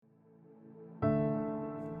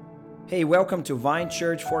Hey, welcome to Vine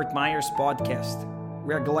Church Fort Myers podcast.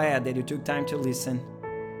 We are glad that you took time to listen.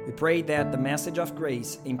 We pray that the message of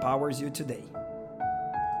grace empowers you today. But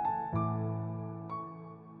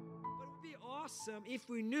it would be awesome if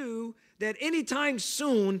we knew that anytime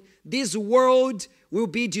soon this world will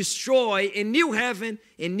be destroyed and new heaven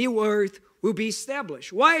and new earth will be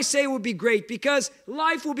established. Why I say it would be great? Because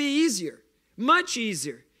life will be easier, much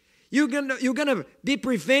easier. You're gonna be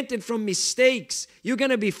prevented from mistakes. You're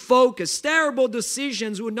gonna be focused. Terrible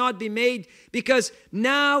decisions will not be made because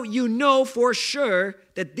now you know for sure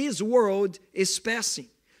that this world is passing.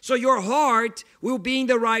 So your heart will be in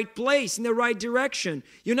the right place, in the right direction.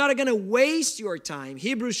 You're not gonna waste your time.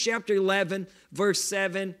 Hebrews chapter 11, verse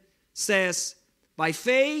 7 says, by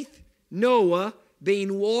faith, Noah,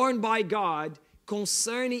 being warned by God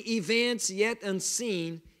concerning events yet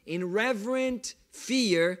unseen, in reverent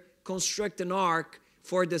fear, construct an ark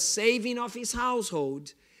for the saving of his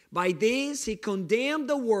household. By this he condemned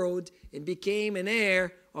the world and became an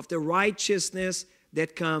heir of the righteousness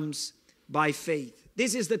that comes by faith.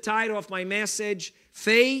 This is the title of my message: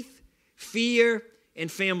 Faith, Fear,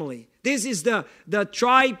 and Family. This is the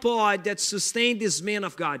tripod that sustained this man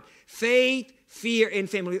of God. Faith, fear, and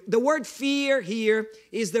family. The word fear here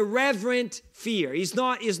is the reverent fear. It's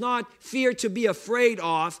not fear to be afraid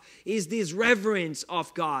of. It's this reverence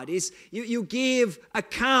of God. You give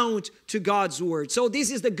account to God's word. So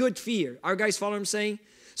this is the good fear. Are you guys following what I'm saying?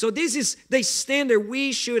 So this is the standard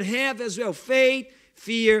we should have as well. Faith,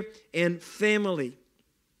 fear, and family.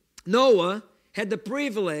 Noah had the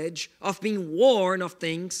privilege of being warned of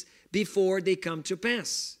things before they come to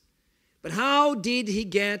pass. But how did he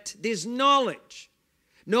get this knowledge?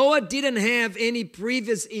 Noah didn't have any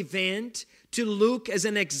previous event to look as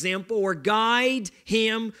an example or guide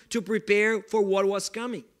him to prepare for what was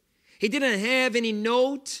coming. He didn't have any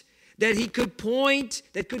note that could point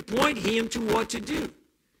him to what to do.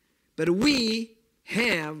 But we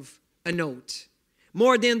have a note.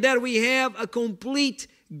 More than that, we have a complete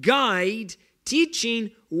guide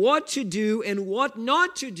teaching what to do and what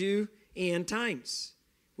not to do in times.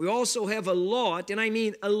 We also have a lot, and I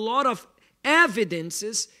mean a lot of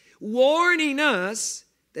evidences warning us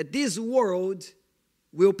that this world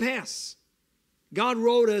will pass. God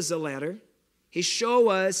wrote us a letter. He showed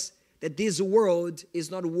us that this world is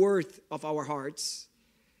not worth of our hearts.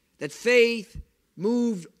 That faith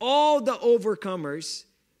moved all the overcomers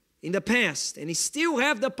in the past, and He still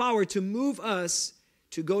have the power to move us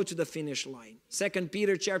to go to the finish line. 2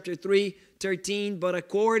 Peter chapter 3:13, but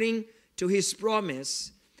according to His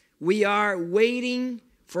promise, we are waiting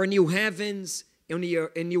for new heavens and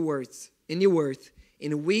new earth,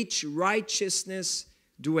 in which righteousness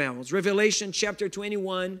dwells. Revelation chapter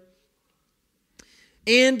 21,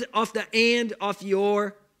 end of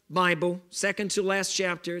your Bible, second to last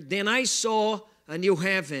chapter. Then I saw a new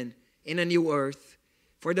heaven and a new earth,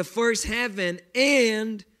 for the first heaven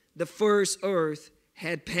and the first earth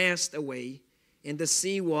had passed away, and the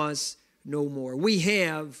sea was no more. We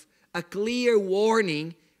have a clear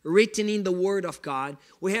warning written in the Word of God.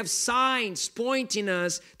 We have signs pointing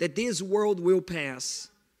us that this world will pass.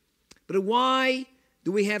 But why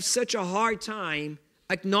do we have such a hard time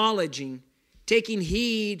acknowledging, taking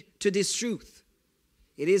heed to this truth?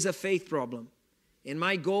 It is a faith problem. And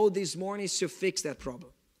my goal this morning is to fix that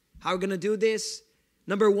problem. How are we going to do this?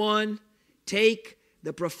 Number one, take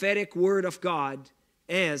the prophetic Word of God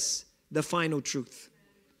as the final truth.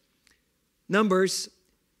 Numbers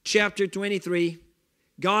chapter 23.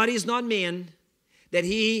 God is not man that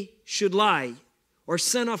He should lie, or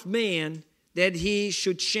son of man that He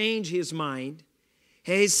should change His mind.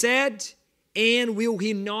 He said, and will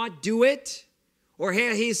He not do it? Or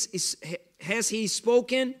has He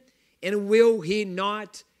spoken, and will He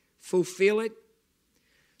not fulfill it?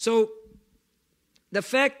 So, the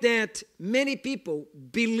fact that many people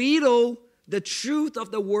belittle the truth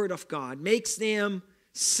of the Word of God makes them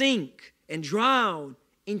sink and drown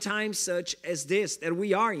in times such as this that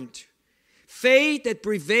we are into. Faith that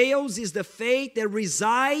prevails is the faith that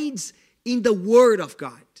resides in the Word of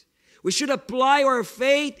God. We should apply our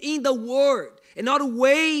faith in the Word and not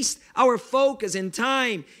waste our focus and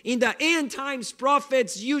time in the end times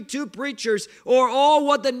prophets, YouTube preachers, or all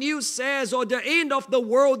what the news says, or the end of the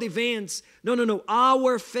world events. No.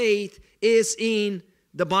 Our faith is in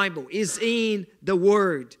the Bible, is in the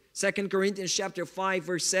Word. 2 Corinthians chapter 5,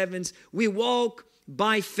 verse 7, we walk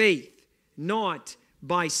by faith, not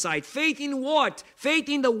by sight. Faith in what? Faith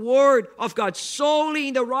in the Word of God, solely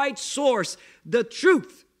in the right source, the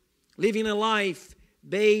truth. Living a life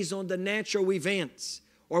based on the natural events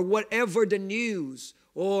or whatever the news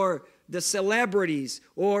or the celebrities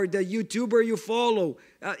or the YouTuber you follow.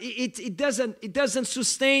 It doesn't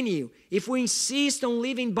sustain you. If we insist on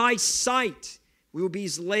living by sight, we will be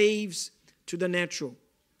slaves to the natural.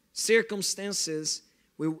 Circumstances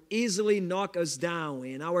will easily knock us down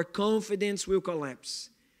and our confidence will collapse.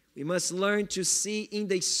 We must learn to see in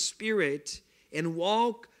the Spirit and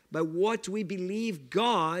walk by what we believe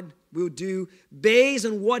God will do based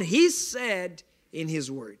on what He said in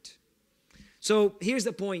His Word. So here's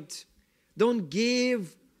the point. Don't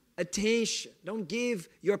give attention. Don't give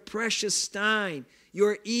your precious time,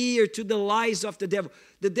 your ear to the lies of the devil.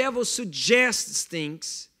 The devil suggests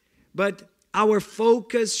things, but our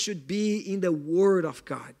focus should be in the Word of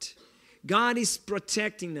God. God is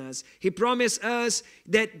protecting us. He promised us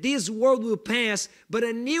that this world will pass, but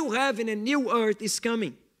a new heaven and new earth is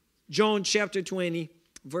coming. John chapter 20,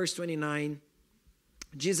 verse 29.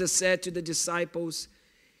 Jesus said to the disciples,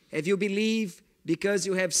 "Have you believed because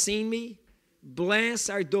you have seen me? Blessed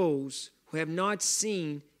are those who have not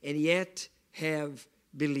seen and yet have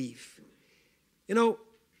believed." You know,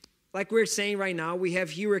 like we're saying right now, we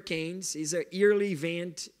have hurricanes. It's a yearly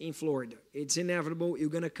event in Florida. It's inevitable. It's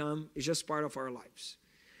going to come. It's just part of our lives.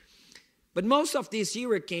 But most of these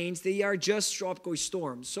hurricanes, they are just tropical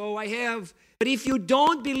storms. But if you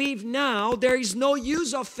don't believe now, there is no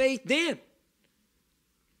use of faith then.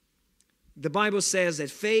 The Bible says that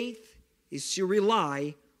faith is to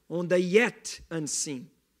rely on the yet unseen.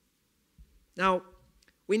 Now,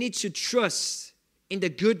 we need to trust in the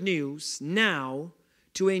good news now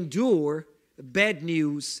to endure bad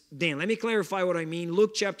news then. Let me clarify what I mean.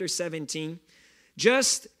 Luke chapter 17.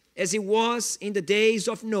 Just as it was in the days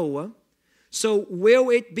of Noah, so will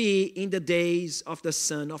it be in the days of the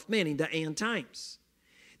Son of Man, in the end times.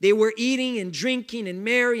 They were eating and drinking and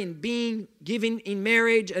marrying and being given in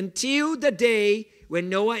marriage until the day when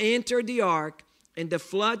Noah entered the ark and the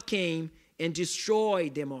flood came and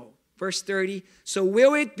destroyed them all. Verse 30, so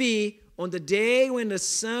will it be on the day when the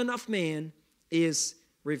Son of Man is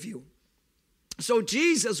revealed. So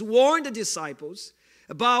Jesus warned the disciples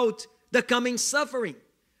about the coming suffering,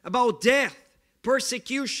 about death,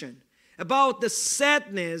 persecution, about the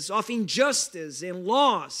sadness of injustice and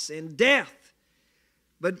loss and death.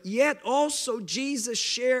 But yet also Jesus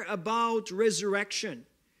shared about resurrection.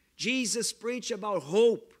 Jesus preached about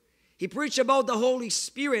hope. He preached about the Holy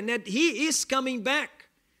Spirit and that He is coming back.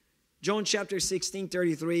 John chapter 16,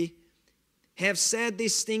 33, have said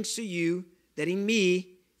these things to you, that in me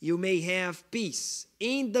you may have peace.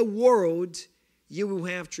 In the world you will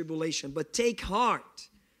have tribulation, but take heart,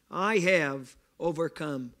 I have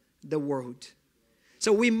overcome the world.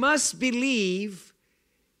 So we must believe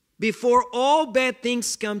before all bad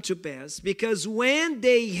things come to pass, because when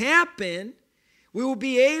they happen, we will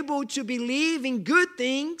be able to believe in good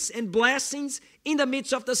things and blessings in the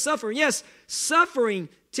midst of the suffering. Yes, suffering,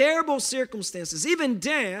 terrible circumstances, even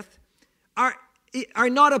death are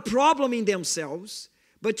not a problem in themselves,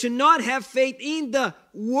 but to not have faith in the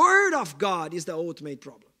Word of God is the ultimate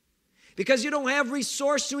problem. Because you don't have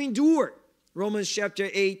resource to endure. Romans chapter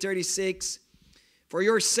 8, 36, for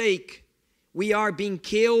your sake we are being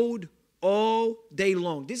killed all day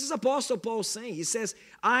long. This is Apostle Paul saying. He says,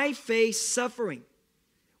 I face suffering.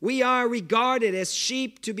 We are regarded as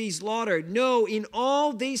sheep to be slaughtered. No, in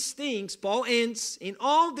all these things, Paul ends, in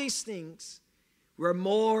all these things, we're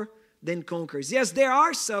more than conquerors. Yes, there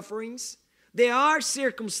are sufferings. There are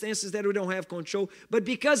circumstances that we don't have control. But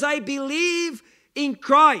because I believe in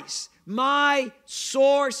Christ, my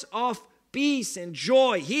source of peace and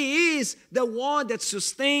joy, He is the one that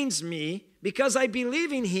sustains me. Because I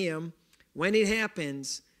believe in Him, when it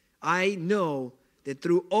happens, I know that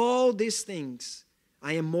through all these things,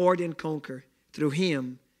 I am more than conqueror through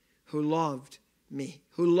Him who loved me,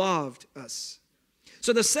 who loved us.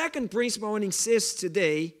 So the second principle I want to insist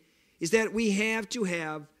today is that we have to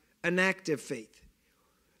have an active faith.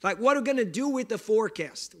 Like, what are we going to do with the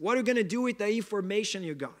forecast? What are we going to do with the information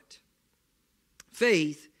you got?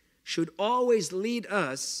 Faith should always lead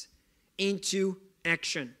us into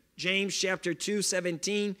action. James chapter 2,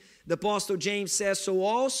 17, the Apostle James says, so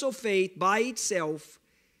also faith by itself,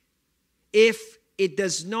 if it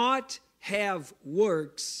does not have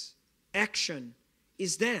works, action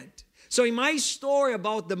is dead. So in my story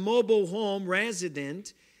about the mobile home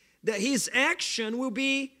resident, that his action will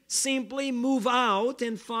be simply move out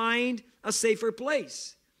and find a safer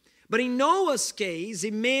place. But in Noah's case,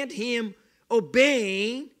 it meant him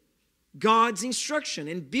obeying God's instruction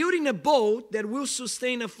and building a boat that will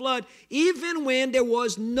sustain a flood even when there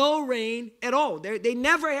was no rain at all. They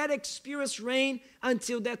never had experienced rain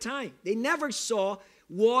until that time. They never saw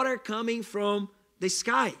water coming from the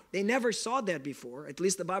sky. They never saw that before. At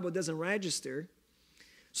least the Bible doesn't register.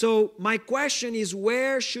 So my question is,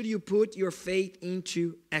 where should you put your faith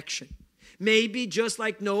into action? Maybe just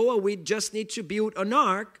like Noah, we just need to build an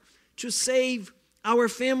ark to save our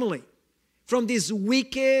family from this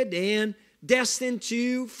wicked and destined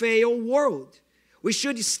to fail world. We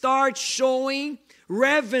should start showing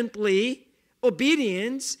reverently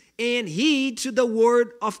obedience and heed to the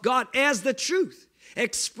word of God as the truth.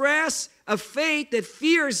 Express a faith that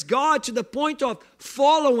fears God to the point of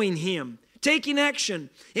following Him, taking action.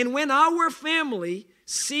 And when our family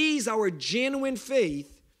sees our genuine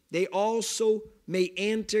faith, they also may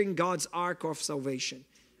enter in God's ark of salvation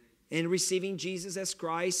and receiving Jesus as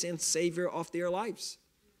Christ and Savior of their lives.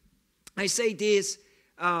 I say this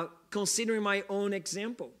considering my own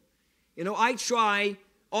example. I try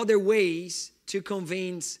other ways to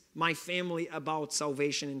convince my family about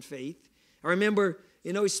salvation and faith. I remember,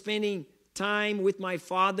 spending time with my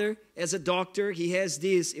father as a doctor. He has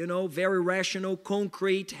this, very rational,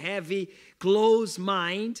 concrete, heavy, closed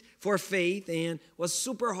mind for faith, and was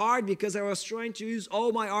super hard because I was trying to use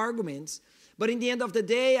all my arguments. But in the end of the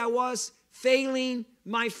day, I was failing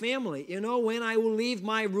my family. When I would leave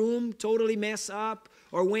my room totally messed up,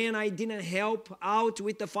 or when I didn't help out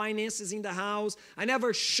with the finances in the house, I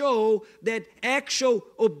never show that actual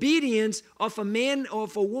obedience of a man or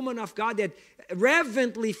of a woman of God that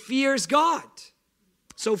reverently fears God.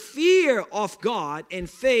 So fear of God and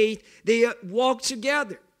faith, they walk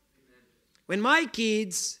together. When my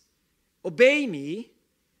kids obey me,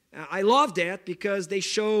 I love that because they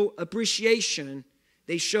show appreciation.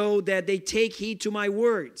 They show that they take heed to my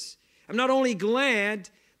words. I'm not only glad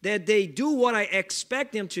that they do what I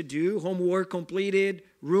expect them to do, homework completed,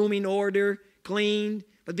 room in order, cleaned,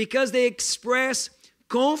 but because they express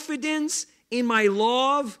confidence in my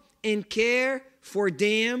love and care for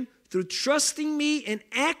them through trusting me and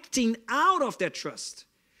acting out of that trust.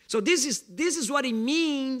 So this is what it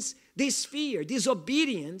means, this fear, this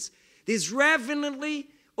obedience, this reverently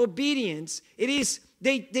obedience. It is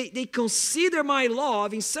they consider my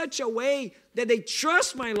love in such a way that they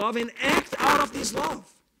trust my love and act out of this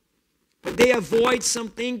love. But they avoid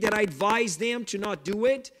something that I advise them to not do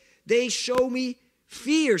it. They show me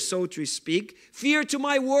fear, so to speak, fear to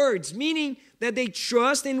my words, meaning that they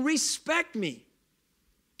trust and respect me.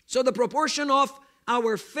 So the proportion of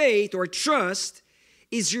our faith or trust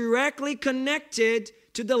is directly connected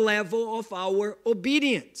to the level of our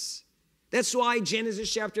obedience. That's why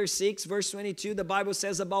Genesis chapter 6, verse 22, the Bible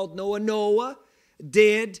says about Noah, Noah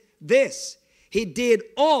did this. He did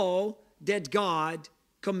all that God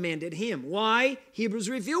commanded him. Why? Hebrews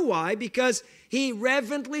reveal why. Because he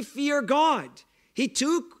reverently feared God. He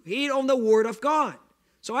took heed on the word of God.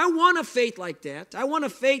 So I want a faith like that. I want a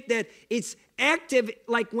faith that it's active,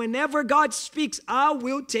 like whenever God speaks, I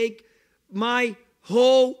will take my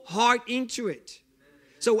whole heart into it.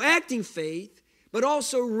 So acting faith, but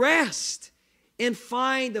also rest and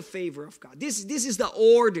find the favor of God. This is the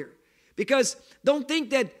order. Because don't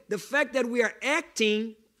think that the fact that we are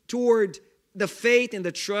acting toward the faith and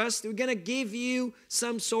the trust, we're going to give you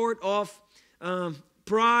some sort of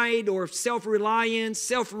pride or self-reliance,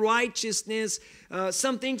 self-righteousness,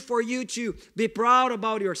 something for you to be proud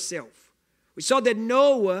about yourself. We saw that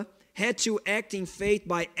Noah had to act in faith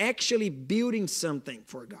by actually building something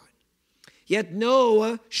for God. Yet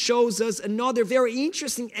Noah shows us another very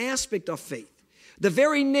interesting aspect of faith. The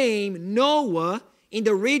very name Noah in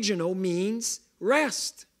the original means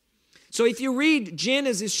rest. So if you read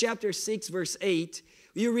Genesis chapter 6 verse 8,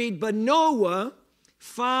 you read, but Noah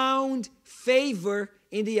found favor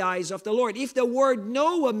in the eyes of the Lord. If the word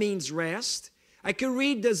Noah means rest, I could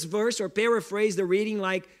read this verse or paraphrase the reading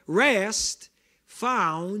like rest,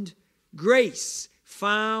 found grace,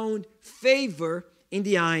 found favor in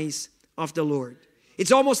the eyes of the Lord.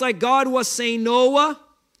 It's almost like God was saying, Noah,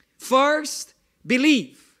 first,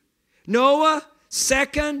 believe. Noah,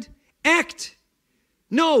 second, act.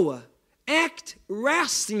 Noah, act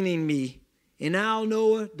resting in me. And now,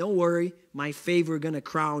 Noah, don't worry, my favor going to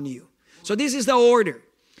crown you. So this is the order.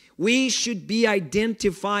 We should be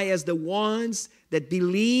identified as the ones that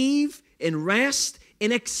believe and rest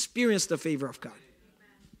and experience the favor of God.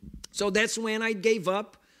 So that's when I gave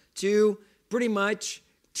up to pretty much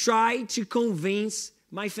try to convince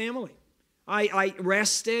my family. I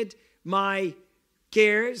rested my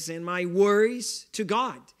cares and my worries to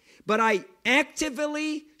God. But I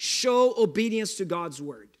actively show obedience to God's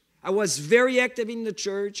word. I was very active in the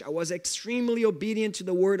church. I was extremely obedient to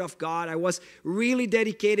the word of God. I was really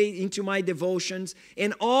dedicated into my devotions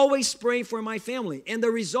and always praying for my family. And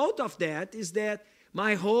the result of that is that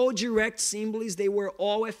my whole direct assemblies, they were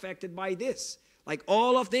all affected by this. Like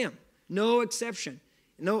all of them, no exception.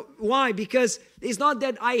 No, why? Because it's not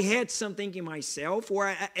that I had something in myself or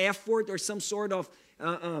an effort or some sort of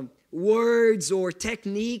words or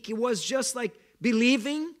technique. It was just like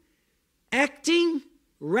believing, acting,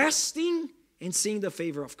 resting, and seeing the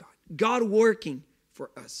favor of God. God working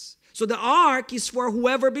for us. So the ark is for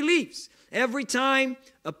whoever believes. Every time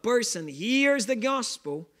a person hears the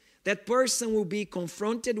gospel, that person will be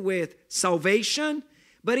confronted with salvation,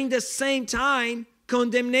 but in the same time,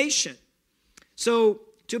 condemnation. So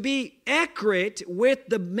to be accurate with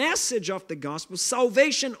the message of the gospel,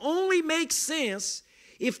 salvation only makes sense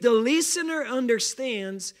if the listener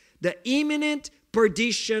understands the imminent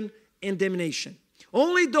perdition and damnation.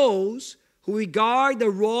 Only those who regard the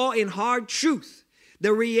raw and hard truth,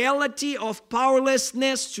 the reality of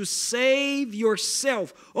powerlessness to save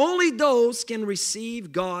yourself, only those can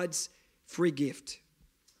receive God's free gift.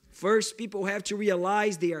 First, people have to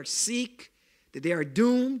realize they are sick, that they are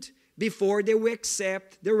doomed, before they will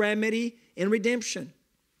accept the remedy and redemption.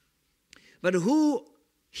 But who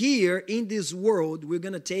here in this world we're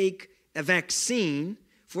going to take a vaccine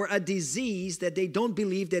for a disease that they don't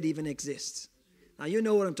believe that even exists? Now you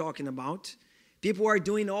know what I'm talking about. People are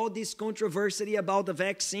doing all this controversy about the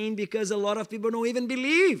vaccine because a lot of people don't even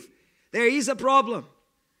believe there is a problem.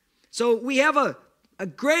 So we have a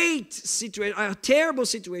great situation, a terrible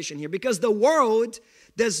situation here, because the world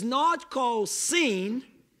does not call sin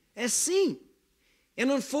as sin.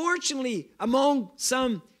 And unfortunately, among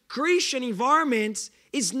some Christian environments,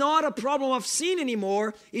 it's not a problem of sin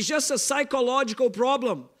anymore. It's just a psychological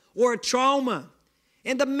problem or a trauma.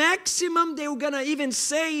 And the maximum they're going to even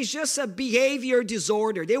say is just a behavior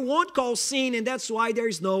disorder. They won't call sin, and that's why there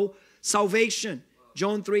is no salvation.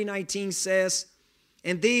 John 3:19 says,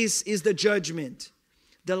 and this is the judgment.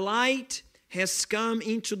 The light has come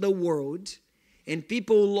into the world, and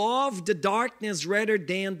people love the darkness rather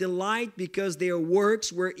than the light because their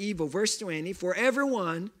works were evil. Verse 20, for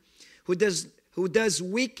everyone who does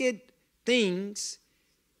wicked things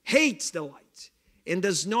hates the light and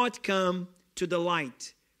does not come to the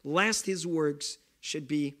light, lest his works should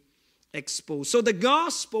be exposed. So the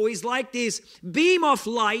gospel is like this beam of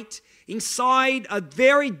light inside a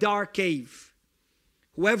very dark cave.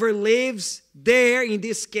 Whoever lives there in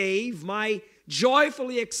this cave might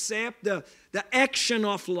joyfully accept the action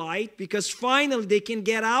of light, because finally they can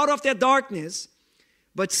get out of that darkness.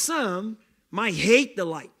 But some might hate the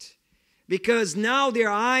light because now their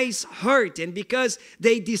eyes hurt, and because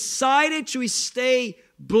they decided to stay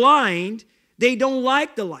blind, they don't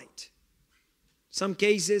like the light. Some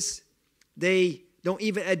cases, they don't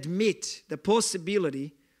even admit the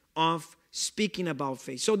possibility of speaking about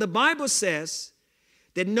faith. So the Bible says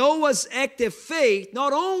that Noah's active faith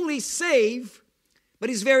not only saved, but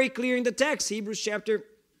it's very clear in the text, Hebrews chapter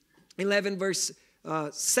 11, verse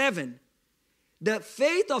 7. The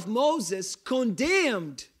faith of Moses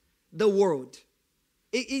condemned the world.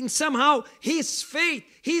 In somehow, his faith,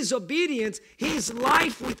 his obedience, his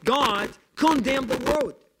life with God condemned the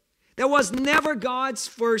world. That was never God's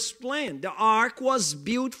first plan. The ark was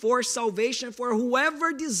built for salvation for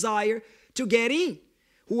whoever desired to get in.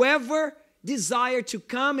 Whoever desired to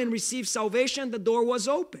come and receive salvation, the door was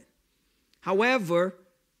open. However,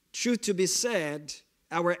 truth to be said,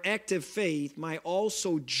 our active faith might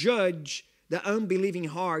also judge the unbelieving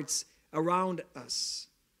hearts around us.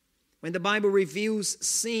 When the Bible reveals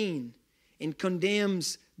sin and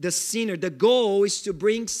condemns the sinner, the goal is to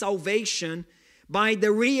bring salvation by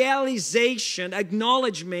the realization,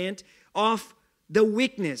 acknowledgement of the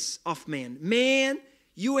weakness of man. Man,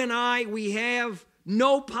 you and I, we have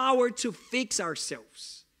no power to fix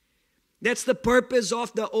ourselves. That's the purpose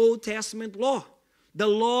of the Old Testament law. The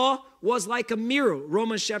law was like a mirror.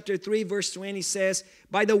 Romans chapter 3 verse 20 says,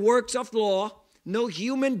 by the works of law, no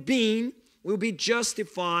human being will be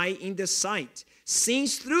justified in the sight,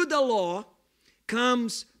 since through the law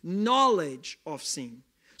comes knowledge of sin.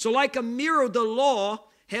 So like a mirror, the law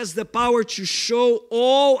has the power to show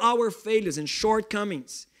all our failures and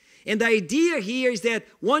shortcomings. And the idea here is that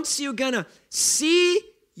once you're going to see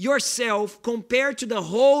yourself compared to the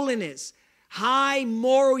holiness, high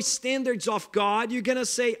moral standards of God, you're going to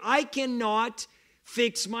say, I cannot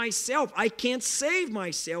fix myself. I can't save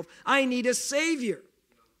myself. I need a Savior.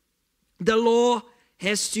 The law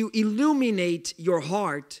has to illuminate your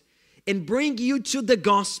heart and bring you to the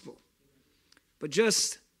gospel. But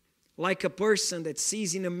just like a person that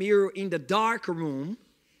sees in a mirror in the dark room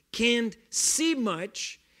can't see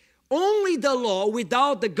much, only the law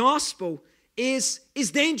without the gospel is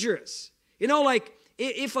dangerous. You know, like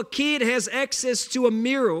if a kid has access to a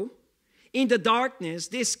mirror in the darkness,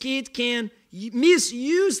 this kid can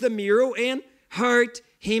misuse the mirror and hurt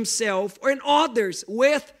himself or others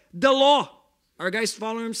with the law. Are you guys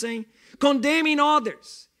following what I'm saying? Condemning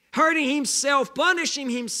others, hurting himself, punishing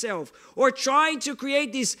himself, or trying to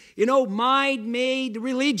create this, mind-made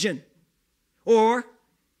religion. Or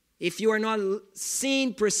if you are not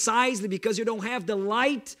seeing precisely because you don't have the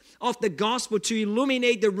light of the gospel to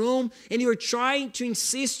illuminate the room, and you're trying to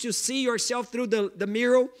insist to see yourself through the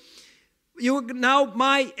mirror, you now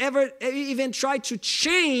might even try to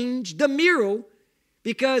change the mirror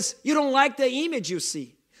because you don't like the image you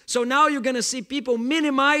see. So now you're going to see people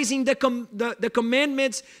minimizing the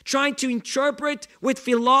commandments, trying to interpret with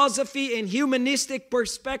philosophy and humanistic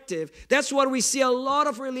perspective. That's what we see a lot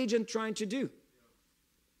of religion trying to do.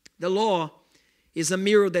 The law is a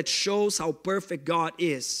mirror that shows how perfect God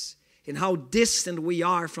is and how distant we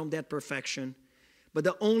are from that perfection. But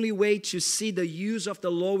the only way to see the use of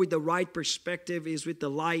the law with the right perspective is with the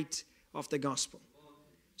light of the gospel.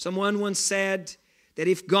 Someone once said that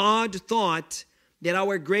if God thought that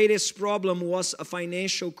our greatest problem was a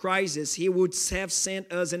financial crisis, He would have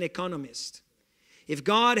sent us an economist. If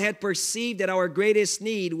God had perceived that our greatest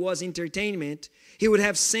need was entertainment, He would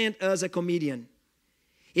have sent us a comedian.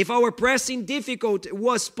 If our pressing difficulty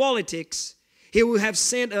was politics, He would have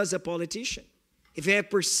sent us a politician. If He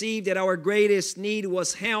had perceived that our greatest need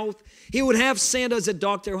was health, He would have sent us a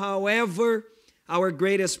doctor. However, our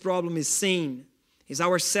greatest problem is sin, is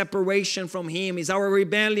our separation from Him, is our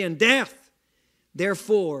rebellion, death.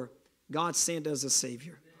 Therefore, God sent us a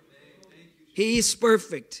Savior. He is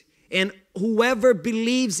perfect. And whoever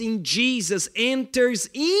believes in Jesus enters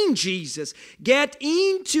in Jesus. Get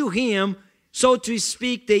into Him, so to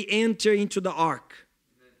speak, they enter into the ark.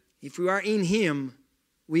 If we are in Him,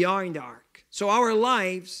 we are in the ark. So our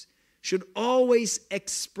lives should always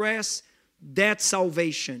express that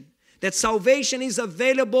salvation. That salvation is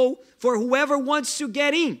available for whoever wants to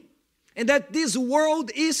get in. And that this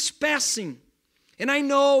world is passing. And I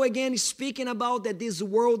know, again, speaking about that this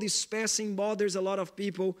world is passing bothers a lot of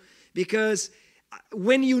people. Because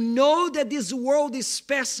when you know that this world is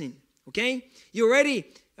passing, okay, you already...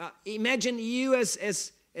 imagine you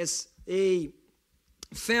as a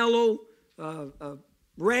fellow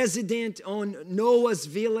resident on Noah's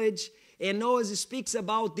village, and Noah speaks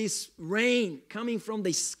about this rain coming from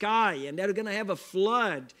the sky, and they're going to have a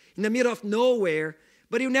flood in the middle of nowhere,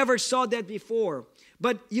 but you never saw that before.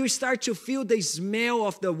 But you start to feel the smell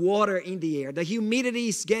of the water in the air. The humidity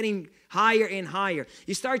is getting higher and higher.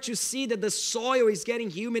 You start to see that the soil is getting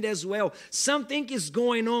humid as well. Something is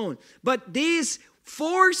going on. But this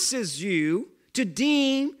forces you to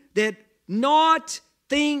deem that not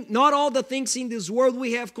all the things in this world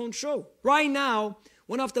we have control. Right now,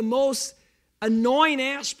 one of the most annoying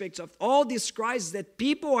aspects of all this crisis is that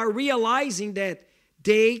people are realizing that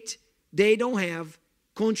they don't have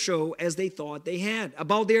control as they thought they had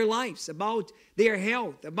about their lives, about their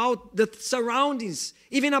health, about the surroundings,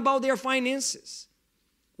 even about their finances,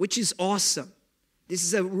 which is awesome. This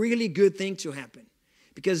is a really good thing to happen.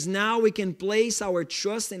 Because now we can place our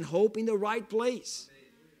trust and hope in the right place.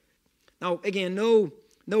 Now, again, no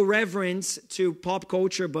reverence to pop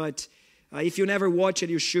culture, but if you never watch it,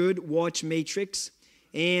 you should watch Matrix.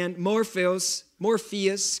 And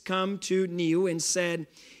Morpheus come to Neo and said,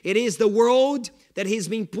 "It is the world that has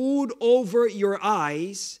been pulled over your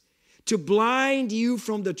eyes to blind you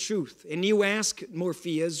from the truth." And Neo asked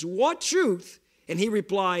Morpheus, "What truth?" And he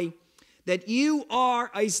replied, "That you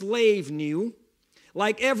are a slave, Neo.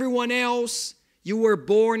 Like everyone else, you were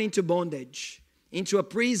born into bondage, into a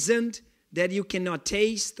prison that you cannot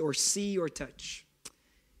taste or see or touch."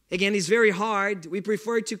 Again, it's very hard. We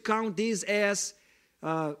prefer to count this as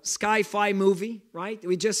a sci-fi movie, right?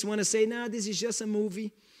 We just want to say, no, this is just a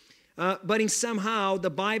movie. But in somehow, the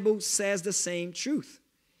Bible says the same truth.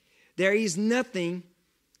 There is nothing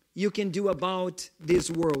you can do about this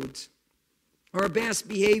world. Our best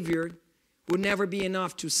behavior would never be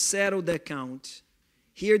enough to settle the account.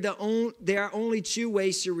 Here, there are only two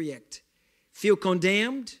ways to react. Feel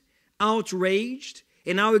condemned, outraged,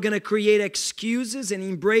 and now we're going to create excuses and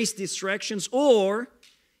embrace distractions, or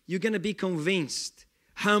you're going to be convinced,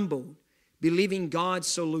 humbled, believing God's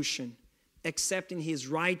solution, accepting His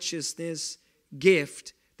righteousness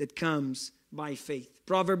gift that comes by faith.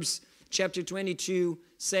 Proverbs chapter 22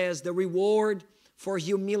 says, "The reward for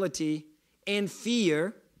humility and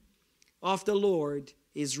fear of the Lord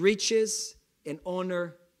is riches and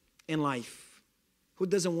honor and life." Who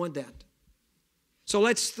doesn't want that? So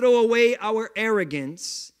let's throw away our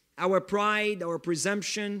arrogance, our pride, our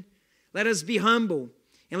presumption. Let us be humble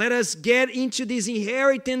and let us get into this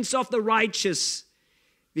inheritance of the righteous,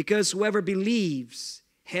 because whoever believes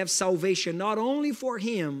have salvation not only for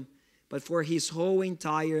him, but for his whole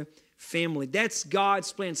entire family. That's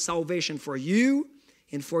God's plan, salvation for you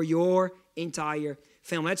and for your entire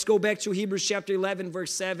family. Let's go back to Hebrews chapter 11,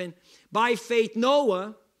 verse 7. By faith,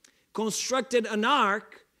 Noah constructed an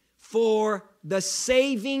ark for the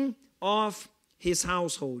saving of his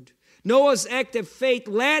household. Noah's act of faith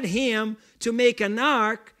led him to make an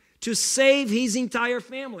ark to save his entire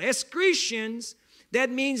family. As Christians, that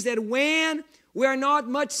means that when we are not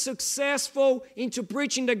much successful into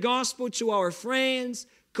preaching the gospel to our friends,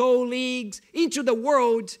 colleagues, into the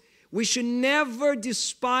world, we should never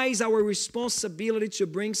despise our responsibility to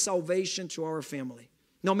bring salvation to our family.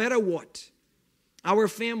 No matter what, our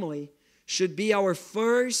family should be our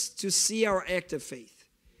first to see our act of faith.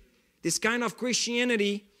 This kind of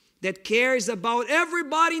Christianity that cares about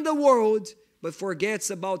everybody in the world but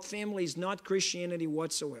forgets about family is not Christianity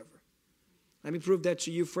whatsoever. Let me prove that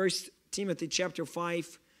to you. 1 Timothy chapter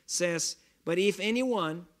 5 says, but if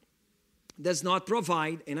anyone does not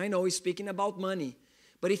provide, and I know he's speaking about money,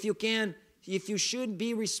 but if you should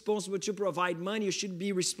be responsible to provide money, you should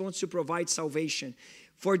be responsible to provide salvation.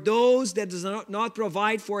 For those that does not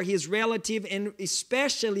provide for his relative, and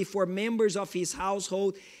especially for members of his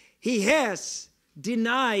household, he has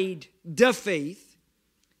denied the faith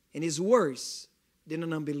and is worse than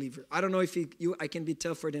an unbeliever. I don't know if I can be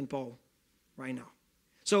tougher than Paul right now.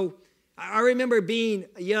 So I remember being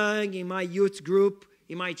young in my youth group,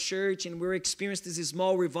 in my church, and we were experiencing this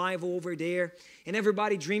small revival over there, and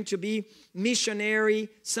everybody dreamed to be missionary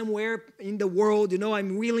somewhere in the world.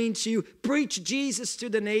 I'm willing to preach Jesus to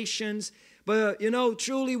the nations, but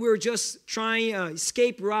truly we're just trying an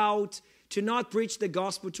escape route to not preach the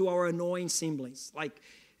gospel to our annoying siblings. Like,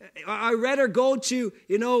 I'd rather go to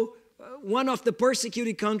one of the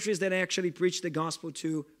persecuted countries that actually preach the gospel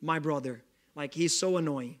to my brother. Like, he's so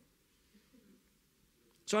annoying.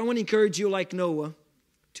 So I want to encourage you, like Noah,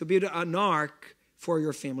 to build an ark for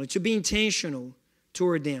your family, to be intentional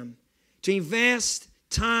toward them, to invest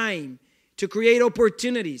time, to create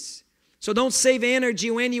opportunities. So don't save energy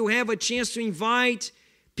when you have a chance to invite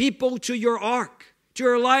people to your ark, to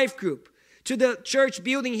your life group, to the church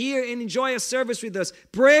building here and enjoy a service with us.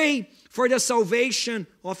 Pray for the salvation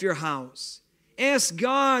of your house. Ask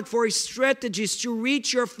God for strategies to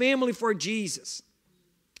reach your family for Jesus.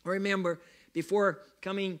 I remember before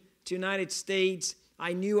coming to United States,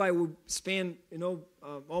 I knew I would spend,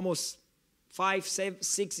 almost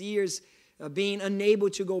 5-6 years being unable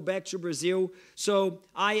to go back to Brazil. So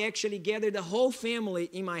I actually gathered the whole family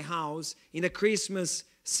in my house in the Christmas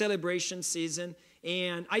celebration season.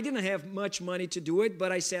 And I didn't have much money to do it,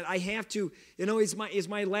 but I said, I have to, it's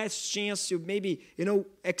my last chance to maybe,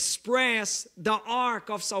 express the ark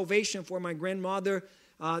of salvation for my grandmother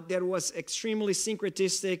that was extremely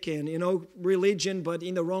syncretistic and, religion, but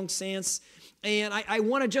in the wrong sense. And I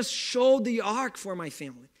want to just show the ark for my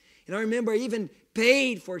family. And I remember I even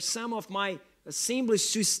paid for some of my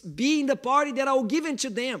assemblies to be in the party that I will give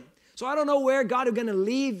to them. So I don't know where God is going to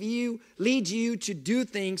lead you to do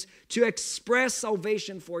things to express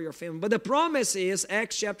salvation for your family. But the promise is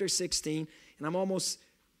Acts chapter 16, and I'm almost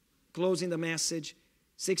closing the message,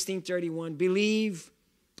 16:31. Believe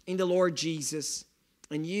in the Lord Jesus,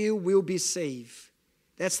 and you will be saved.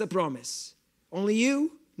 That's the promise. Only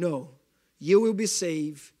you? No. You will be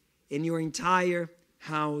saved in your entire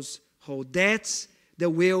household. That's the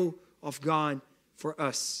will of God for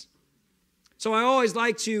us. So I always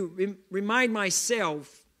like to remind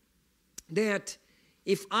myself that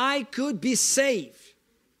if I could be saved,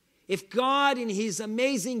 if God in His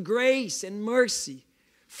amazing grace and mercy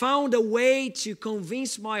found a way to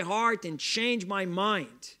convince my heart and change my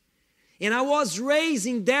mind, and I was raised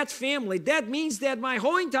in that family, that means that my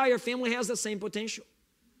whole entire family has the same potential.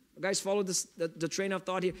 You guys follow the train of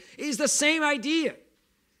thought here? It's the same idea.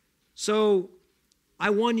 So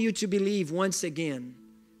I want you to believe once again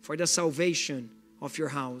for the salvation of your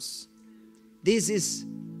house. This is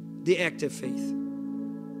the act of faith.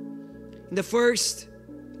 In the first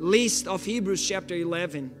list of Hebrews chapter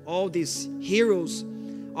 11, all these heroes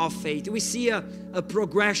of faith, we see a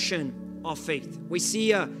progression of faith. We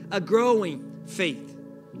see a growing faith.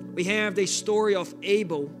 We have the story of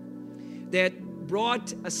Abel that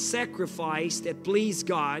brought a sacrifice that pleased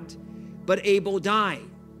God, but Abel died.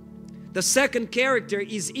 The second character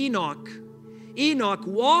is Enoch. Enoch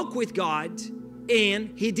walked with God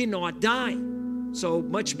and he did not die. So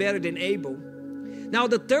much better than Abel. Now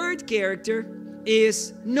the third character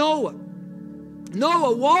is Noah.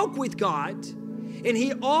 Noah walked with God and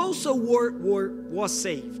he also was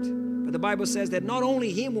saved. But the Bible says that not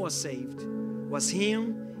only him was saved, was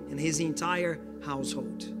him and his entire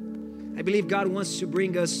household. I believe God wants to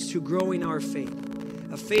bring us to grow in our faith.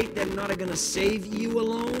 A faith that not going to save you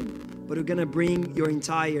alone, but are going to bring your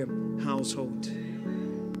entire household.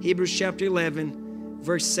 Hebrews chapter 11,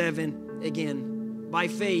 verse 7 again. By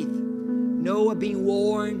faith, Noah being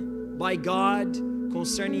warned by God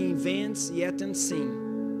concerning events yet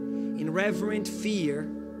unseen, in reverent fear,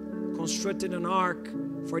 constructed an ark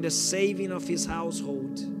for the saving of his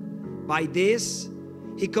household. By this,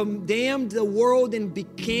 he condemned the world and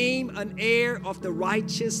became an heir of the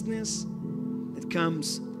righteousness that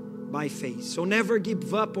comes by faith. So never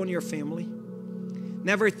give up on your family.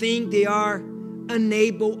 Never think they are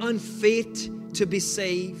unable, unfit to be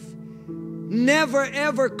saved. Never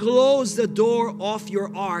ever close the door of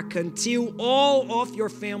your ark until all of your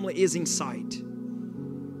family is inside.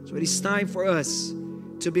 So it is time for us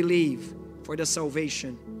to believe for the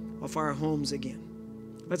salvation of our homes again.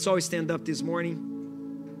 Let's all stand up this morning.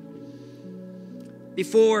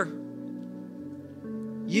 Before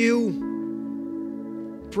you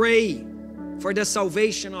pray for the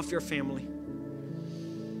salvation of your family,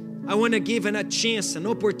 I want to give a chance, an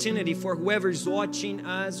opportunity for whoever's watching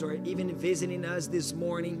us or even visiting us this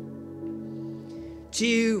morning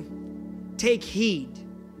to take heed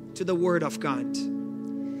to the Word of God.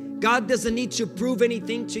 God doesn't need to prove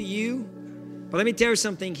anything to you, but let me tell you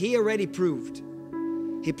something. He already proved.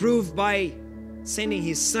 He proved by sending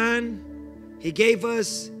His Son. He gave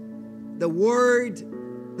us the Word,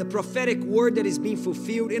 the prophetic Word that is being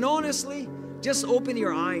fulfilled. And honestly, just open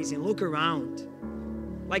your eyes and look around.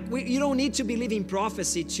 You don't need to believe in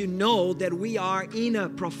prophecy to know that we are in a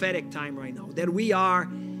prophetic time right now. That we are,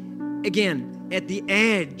 again, at the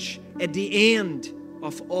edge, at the end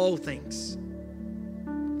of all things.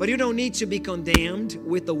 But you don't need to be condemned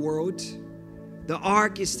with the world. The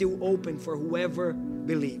ark is still open for whoever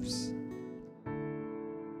believes.